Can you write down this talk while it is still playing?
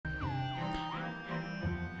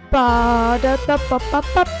ba da da ba ba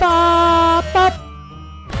ba ba ba ba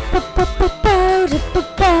ba ba ba da ba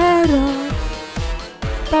ba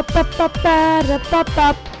da ba ba ba ba da ba ba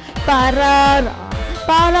ba ra ra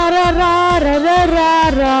ba ra ra ra ra ra ra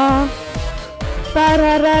ra ba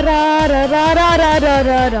ra ra ra ra ra ra ra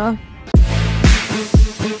ra ra.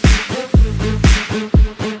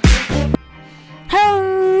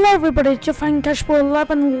 Hello everybody, it's your friend Cashball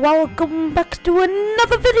and welcome back to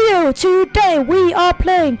another video. Today we are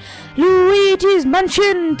playing Luigi's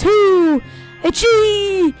Mansion 2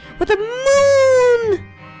 HD with the moon.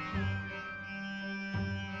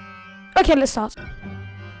 Okay, let's start.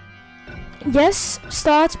 Yes,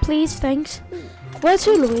 start please, thanks. Where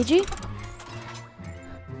to, Luigi?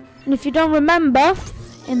 And if you don't remember,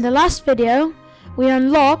 in the last video we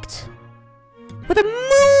unlocked with a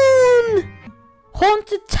moon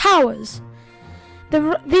haunted towers.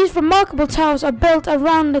 These remarkable towers are built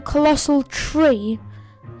around a colossal tree.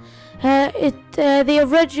 The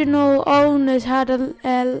original owners had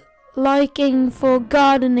a liking for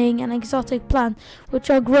gardening and exotic plants,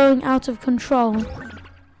 which are growing out of control.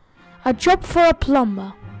 A job for a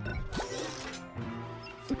plumber.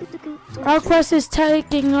 Our quest is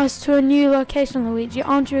taking us to a new location, Luigi.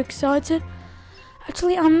 Aren't you excited?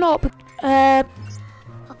 Actually, I'm not.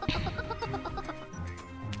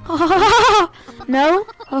 No?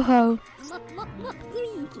 Oh.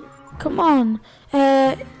 Come on.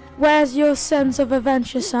 Where's your sense of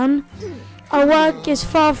adventure, son? Our work is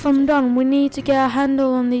far from done. We need to get a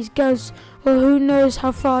handle on these ghosts, or who knows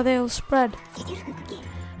how far they'll spread.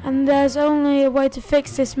 And there's only a way to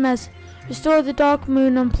fix this mess. Restore the dark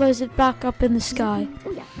moon and place it back up in the sky.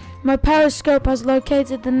 My periscope has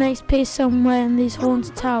located the next piece somewhere in these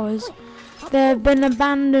haunted towers. They have been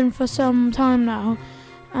abandoned for some time now,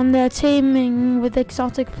 and they're teeming with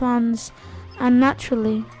exotic plants and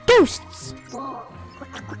naturally ghosts.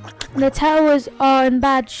 The towers are in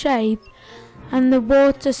bad shape and the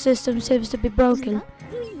water system seems to be broken.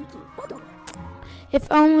 If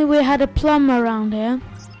only we had a plumber around here.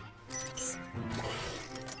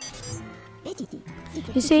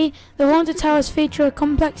 You see, the haunted towers feature a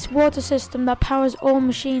complex water system that powers all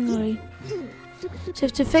machinery. So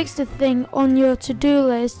to fix the thing on your to-do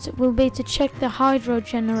list will be to check the hydro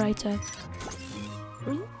generator.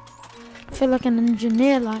 I feel like an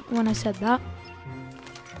engineer when I said that.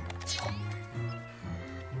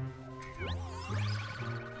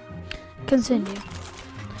 Continue.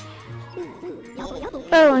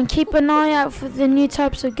 Oh, and keep an eye out for the new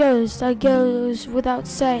types of ghosts. That goes without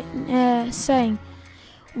saying.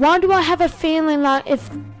 Why do I have a feeling like if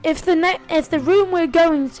the room we're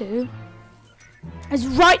going to is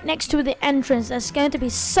right next to the entrance, there's going to be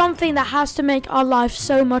something that has to make our life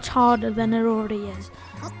so much harder than it already is.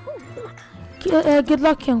 Good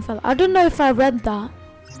luck, young fella. I don't know if I read that.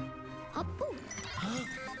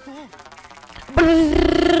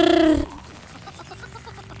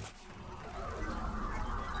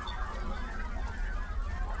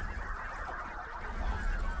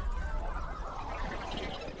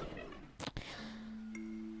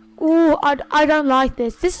 Ooh, I don't like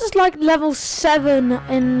this. This is like level 7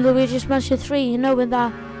 in Luigi's Mansion 3, you know, with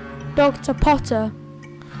that Dr. Potter,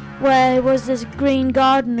 where it was this green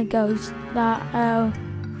gardener ghost that, oh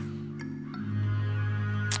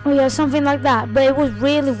yeah, something like that, but it was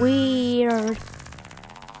really weird.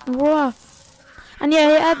 Whoa. And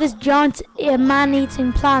yeah, it had this giant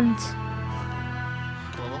man-eating plant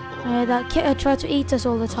that tried to eat us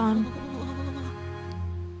all the time.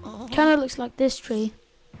 Kinda looks like this tree.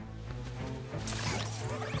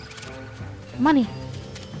 Money.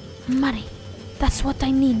 Money. That's what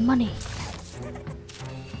I need, money.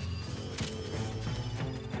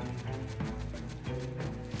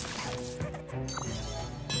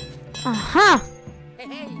 Aha!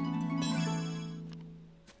 Hey.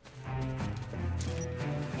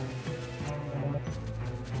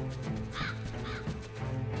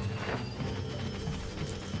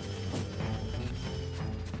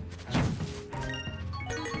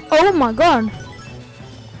 Oh my god.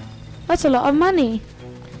 That's a lot of money.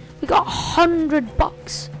 We got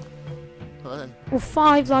 $100 or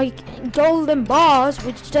 5 like golden bars,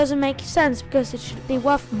 which doesn't make sense because it should be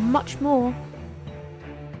worth much more.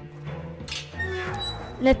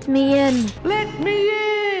 Let me in. Let me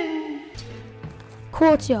in.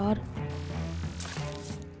 Courtyard.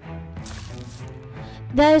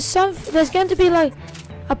 There's going to be like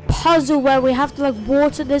a puzzle where we have to like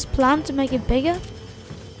water this plant to make it bigger.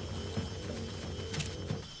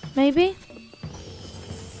 Maybe?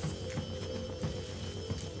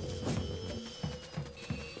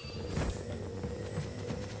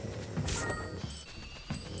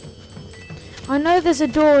 I know there's a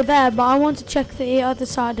door there, but I want to check the other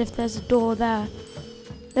side if there's a door there.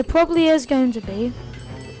 There probably is going to be.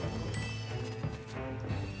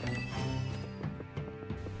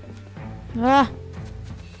 Ah.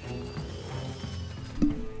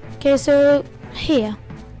 Okay, so here.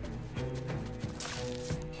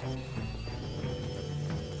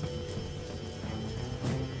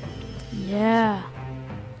 Yeah.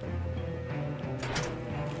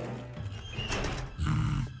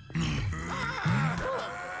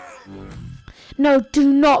 No,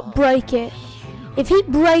 do not break it. If he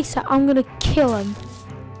breaks it, I'm gonna kill him.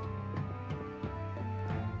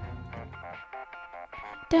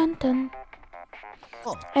 Dun dun.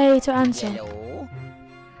 A to answer.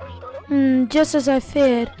 Just as I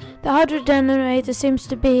feared, the hydro generator seems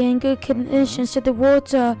to be in good condition, so the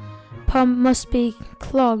water pump must be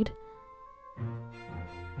clogged.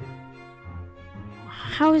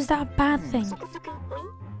 How is that a bad thing?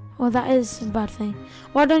 Well, that is a bad thing.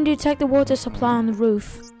 Why don't you check the water supply on the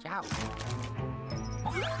roof?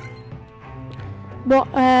 What?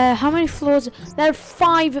 How many floors? There are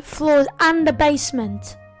 5 floors and a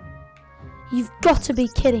basement. You've got to be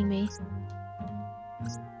kidding me.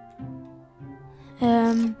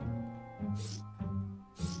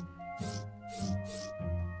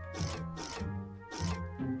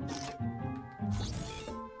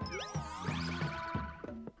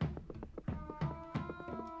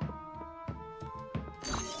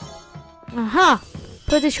 Aha!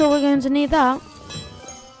 Pretty sure we're going to need that.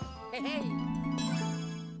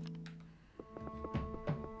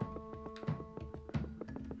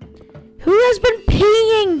 Who has been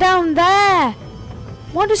peeing down there?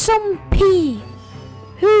 Why does someone pee?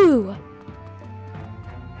 Who?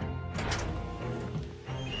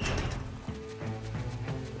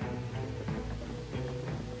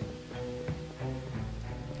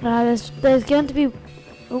 There's going to be.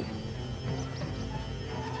 Oh.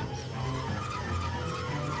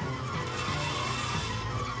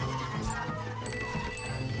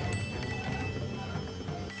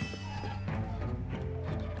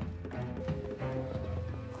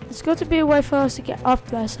 There's got to be a way for us to get up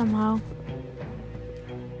there somehow.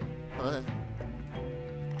 But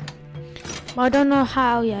I don't know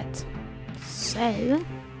how yet. So...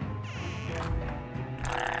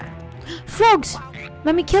 Frogs!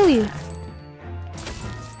 Let me kill you.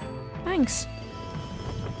 Thanks.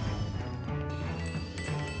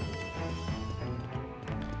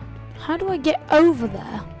 How do I get over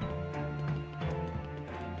there?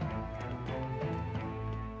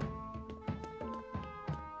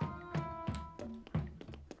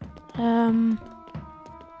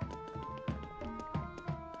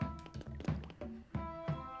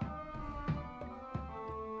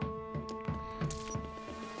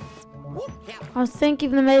 I was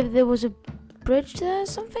thinking that maybe there was a bridge there or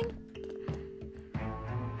something.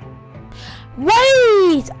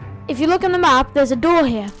 Wait! If you look on the map, there's a door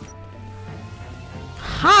here.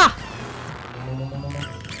 Ha!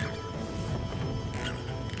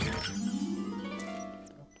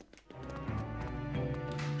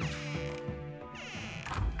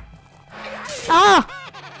 Ah!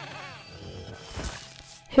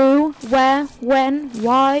 Who, where, when,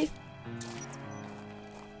 why?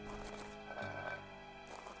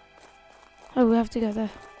 Oh, we have to go there.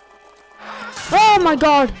 Oh my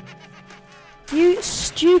god! You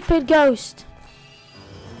stupid ghost!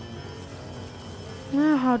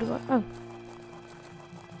 Now how do I... Oh.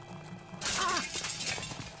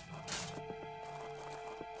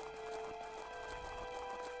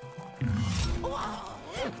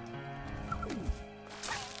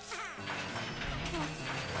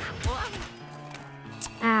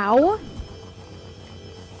 Ow.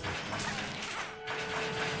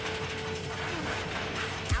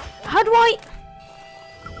 How do I...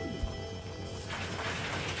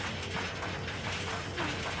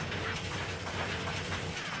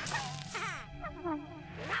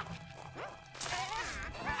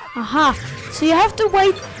 Aha. So you have to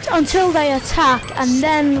wait until they attack, and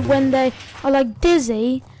then when they are like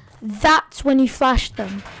dizzy, that's when you flash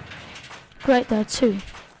them. Great there too.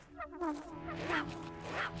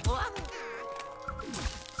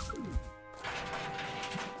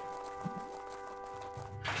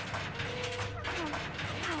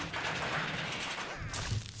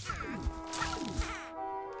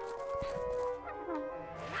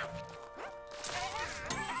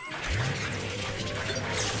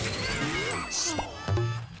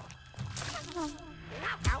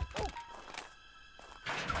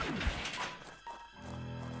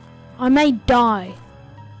 I may die.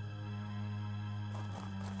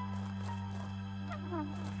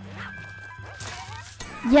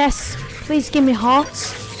 Yes, please give me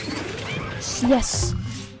hearts. Yes, yes.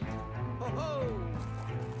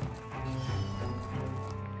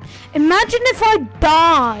 Imagine if I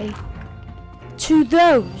die to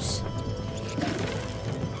those.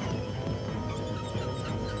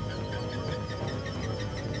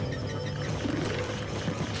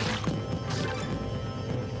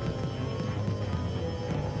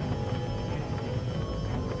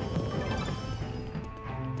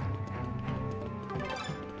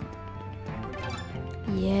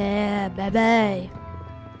 Yeah, baby.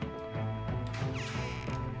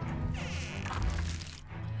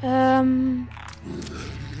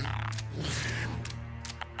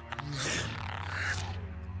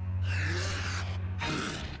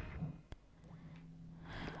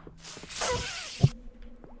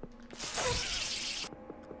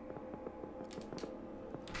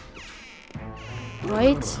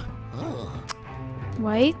 Wait.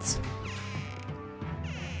 Wait.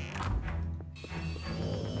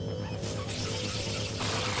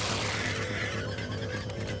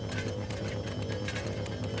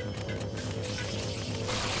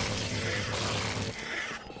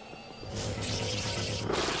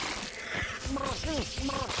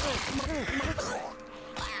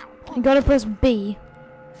 I gotta press B.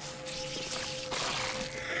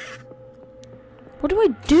 What do I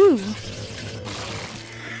do?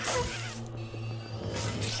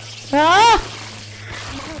 Ah!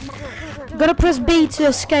 Gotta press B to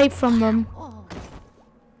escape from them.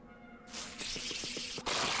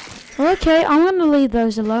 Okay, I'm gonna leave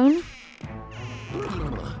those alone.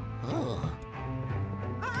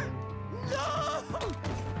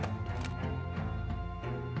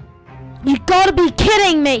 You gotta be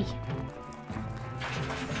kidding me!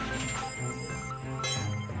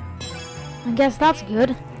 I guess that's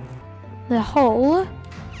good. The hole.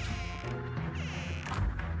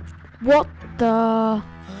 What the?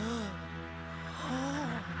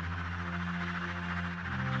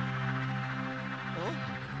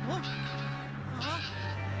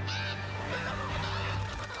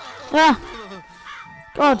 Ah!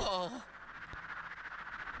 God.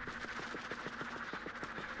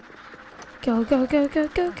 Go, go, go, go,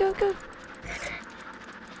 go, go, go.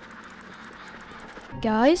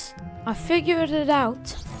 Guys, I figured it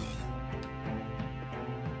out.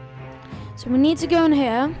 So we need to go in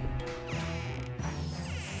here.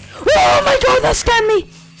 Oh my god, that scared me!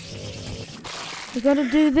 We gotta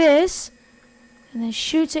do this and then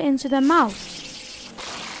shoot it into their mouth.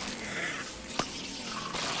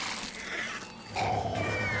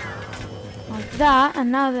 Like that,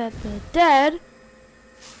 and now that they're dead.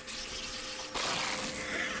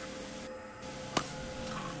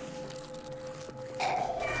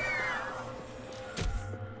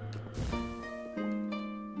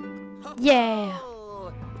 Yeah.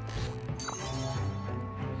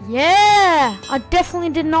 Yeah! I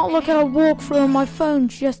definitely did not look at a walkthrough on my phone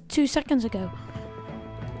just 2 seconds ago.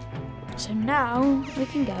 So now we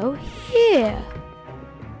can go here.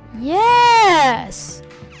 Yes!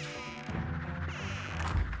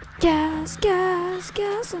 Gas, gas,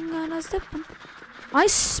 gas, I'm gonna step on. I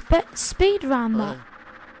speed ran that.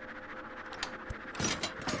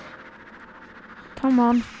 Come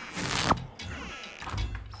on.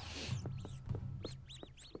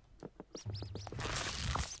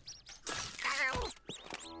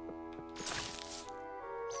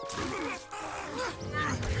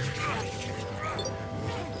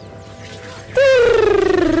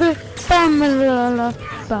 Bamala,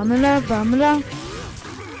 bamala, bamala.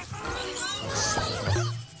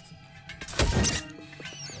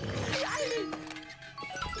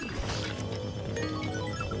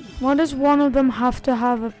 Why does one of them have to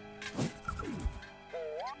have a...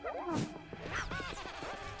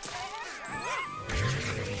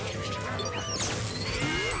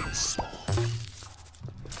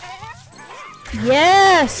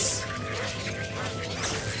 Yes!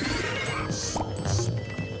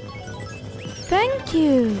 Thank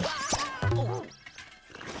you!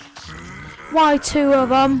 Why 2 of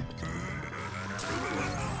them?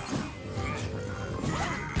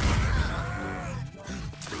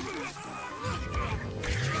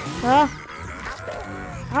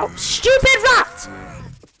 Oh, stupid rat!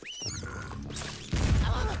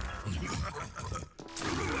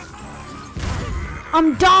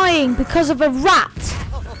 I'm dying because of a rat!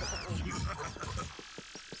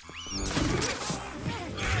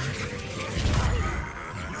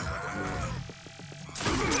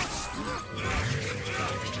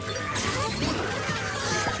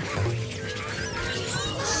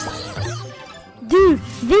 Dude,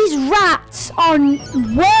 these rats are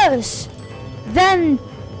worse than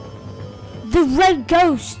the red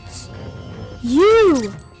ghosts.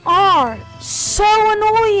 You are so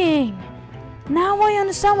annoying. Now I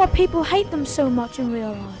understand why people hate them so much in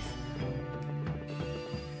real life.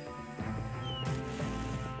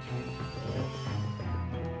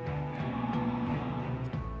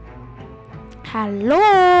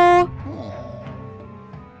 Hello?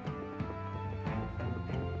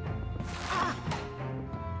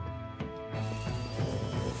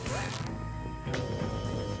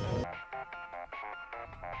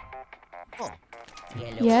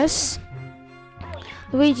 Yes?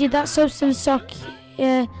 Luigi, that substance stuck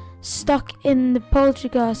in the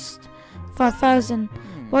Poltergeist 5000.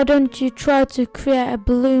 Why don't you try to create a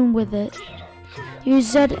balloon with it?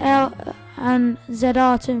 Use ZL and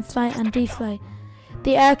ZR to inflate and deflate.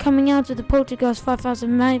 The air coming out of the Poltergeist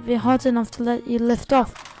 5000 might be hot enough to let you lift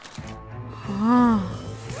off. Ah.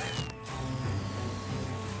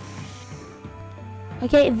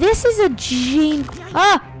 Okay, this is a gene.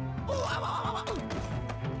 Ah!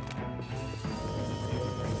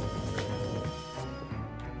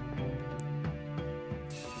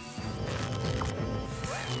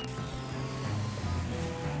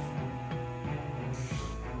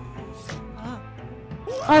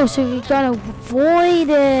 Oh, so you gotta avoid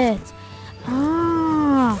it.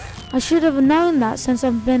 Ah, I should have known that since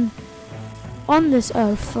I've been on this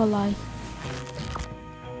earth for life.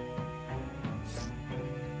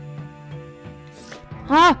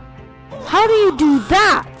 Ah, how do you do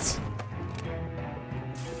that?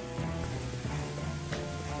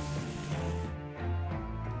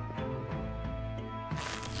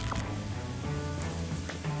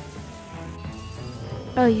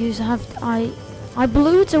 Oh, you have I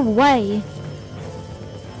blew it away.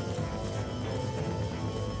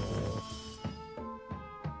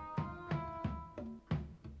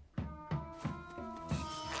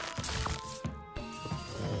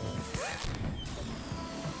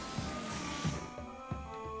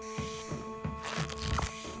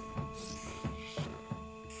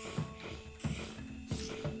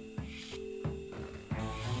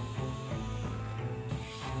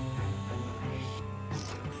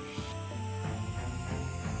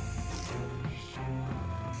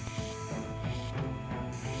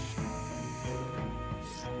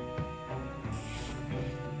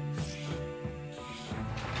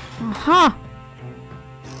 Aha!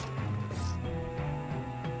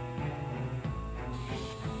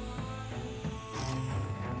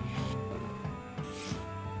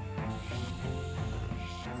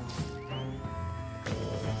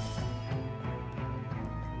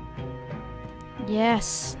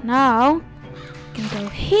 Yes, now I can go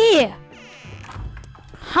here.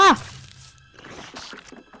 Ha!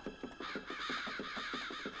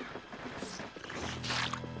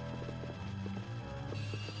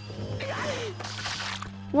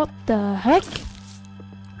 What the heck?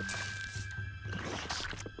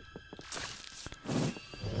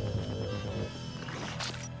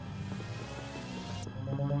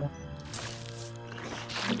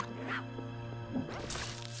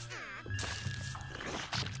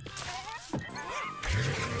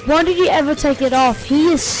 Why did he ever take it off?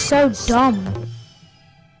 He is so dumb.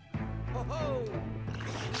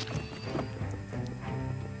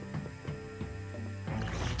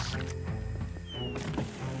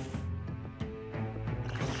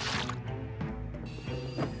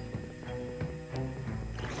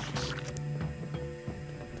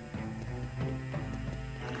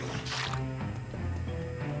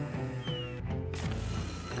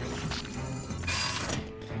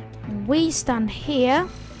 We stand here.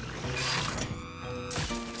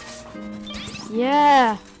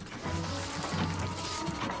 Yeah.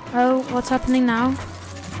 Oh, what's happening now?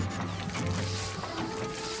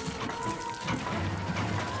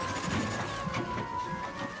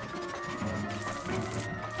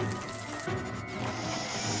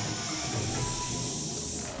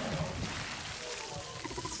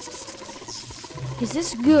 Is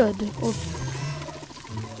this good? Or...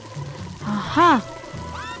 Aha!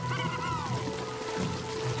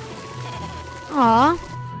 Aww.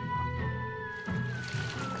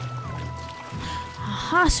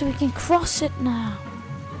 Aha, so we can cross it now.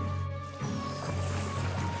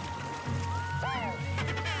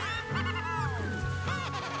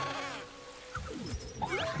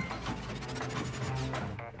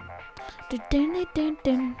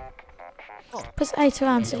 Press A to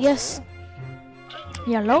answer. Yes.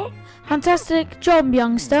 Yellow. Fantastic job,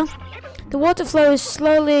 youngster. The water flow is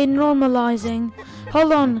slowly normalizing.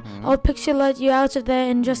 Hold on, I'll pixelate you out of there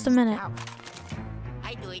in just a minute.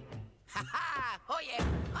 I do it. Oh yeah.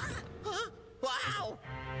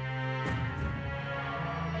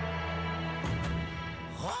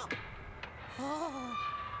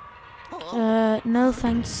 Wow. No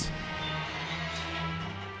thanks.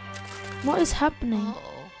 What is happening?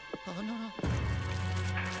 Oh no, no.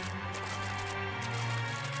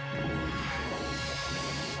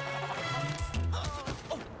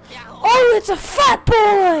 Oh, it's a fat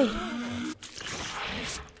boy!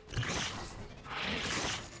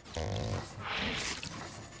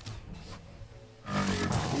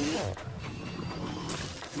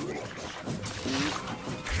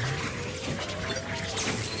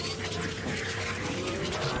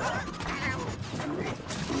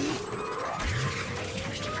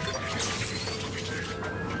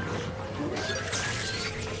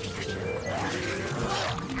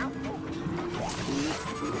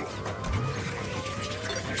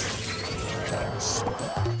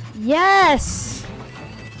 Yes!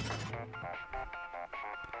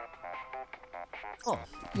 Oh,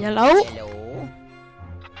 Yellow?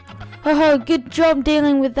 hello. Oh, good job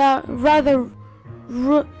dealing with that rather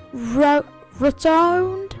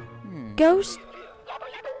rotund ghost.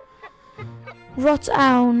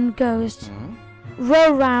 Rotound ghost.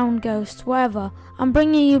 Round ghost, whatever. I'm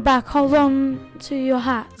bringing you back. Hold on to your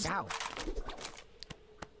hat. Now.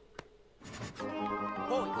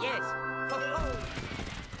 Oh, yes. Oh.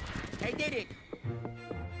 I did it.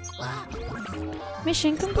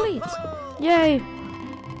 Mission complete. Yay.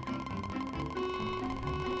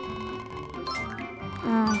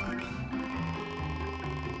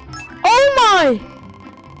 Oh my!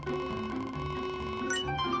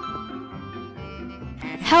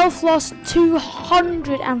 Health lost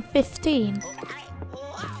 215.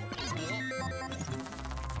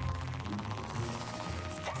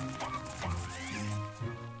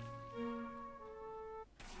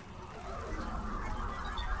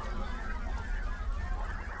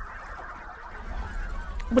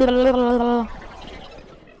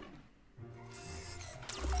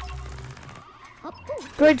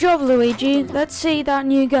 Great job, Luigi. Let's see that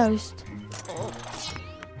new ghost.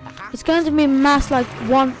 It's going to be mass like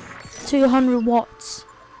 200 watts.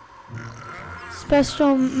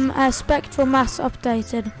 Spectral mass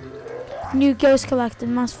updated. New ghost collected,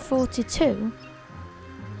 mass 42.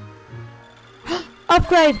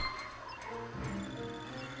 Upgrade!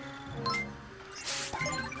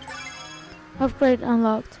 Upgrade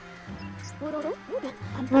unlocked.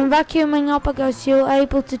 When vacuuming up a ghost, you're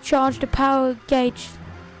able to charge the power gauge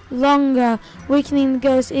longer, weakening the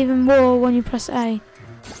ghost even more when you press A.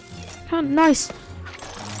 Oh, nice.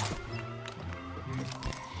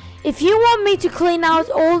 If you want me to clean out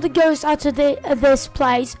all the ghosts out of this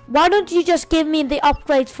place, why don't you just give me the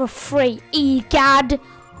upgrade for free, egad?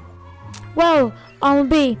 Well, I've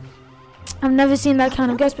never seen that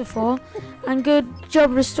kind of ghost before, and good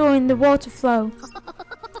job restoring the water flow.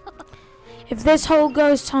 If this whole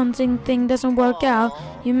ghost hunting thing doesn't work out,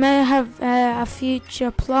 you may have a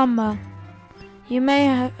future plumber. You may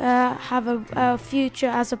have a future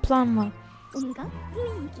as a plumber. You'll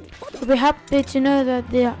be happy to know that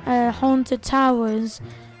the haunted tower's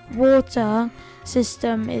water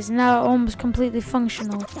system is now almost completely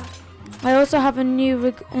functional. I also have a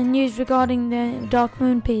news regarding the Dark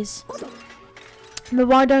Moon piece. But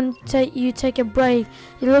why don't you take a break?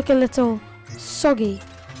 You look a little soggy.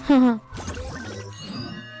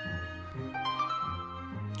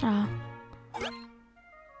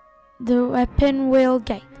 The pinwheel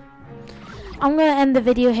gate. I'm going to end the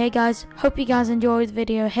video here, guys. Hope you guys enjoyed the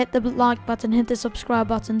video. Hit the like button, hit the subscribe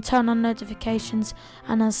button, turn on notifications,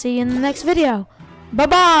 and I'll see you in the next video.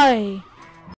 Bye-bye!